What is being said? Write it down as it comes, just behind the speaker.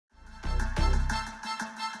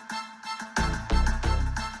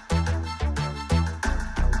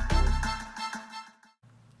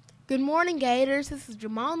Good morning, Gators. This is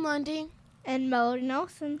Jamal Lundy and Melody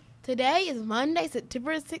Nelson. Today is Monday,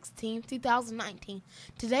 September 16th, 2019.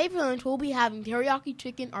 Today for lunch, we'll be having teriyaki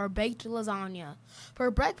chicken or baked lasagna. For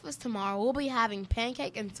breakfast tomorrow, we'll be having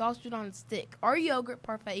pancake and sausage on a stick or yogurt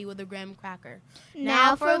parfait with a graham cracker.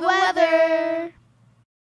 Now for the weather.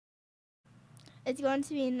 It's going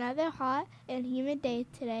to be another hot and humid day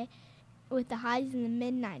today with the highs in the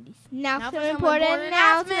mid-90s. Now for some important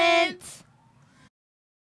announcements.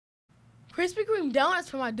 Krispy Kreme donuts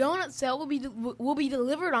from our donut sale will be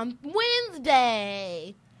delivered on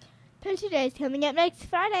Wednesday. Poetry Day is coming up next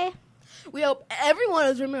Friday. We hope everyone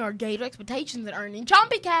is remembering our Gator expectations and earning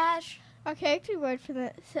Chompy Cash. Our character word for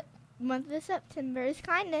the month of September is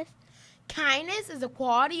kindness. Kindness is the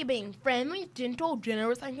quality of being friendly, gentle,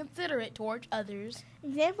 generous, and considerate towards others.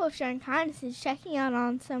 Example of showing kindness is checking out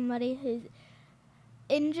on somebody who's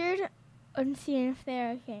injured and seeing if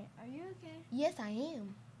they're okay. Are you okay? Yes, I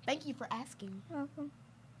am. Thank you for asking. Welcome.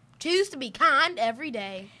 Choose to be kind every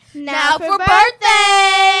day. Now for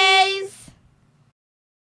birthdays!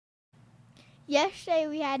 Yesterday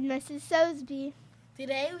we had Mrs. Sosby.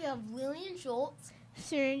 Today we have Lillian Schultz,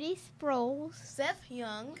 Serenity Sproles, Seth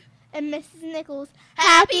Young, and Mrs. Nichols.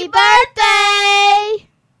 Happy birthday!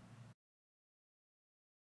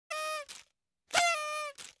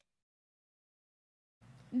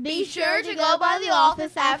 Be sure to go by the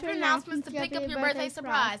office after announcements to pick up your birthday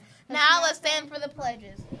surprise. Now let's stand for the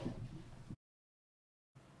pledges.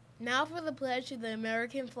 Now for the pledge to the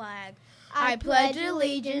American flag. I pledge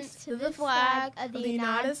allegiance to the flag of the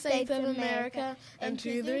United States of America and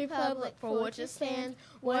to the republic for which it stands,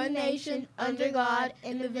 one nation, under God,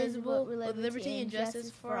 indivisible, with liberty and justice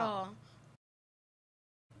for all.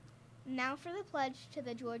 Now for the pledge to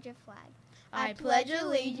the Georgia flag. I pledge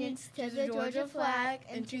allegiance to the Georgia flag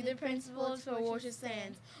and to the principles for which it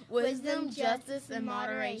stands, wisdom, justice, and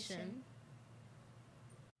moderation.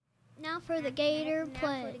 Now for the Gator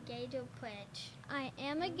pledge. I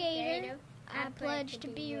am a Gator. I pledge to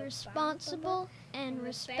be responsible and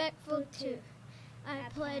respectful too. I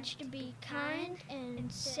pledge to be kind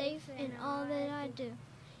and safe in all that I do.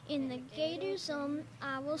 In the Gator zone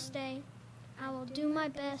I will stay. I will do my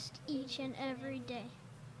best each and every day.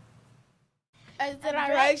 As the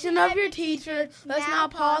direction of your teacher, let's now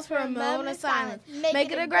pause for a moment of silence.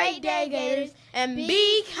 Make it a great day, Gators, and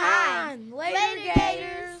be kind. Later,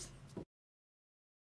 Gators.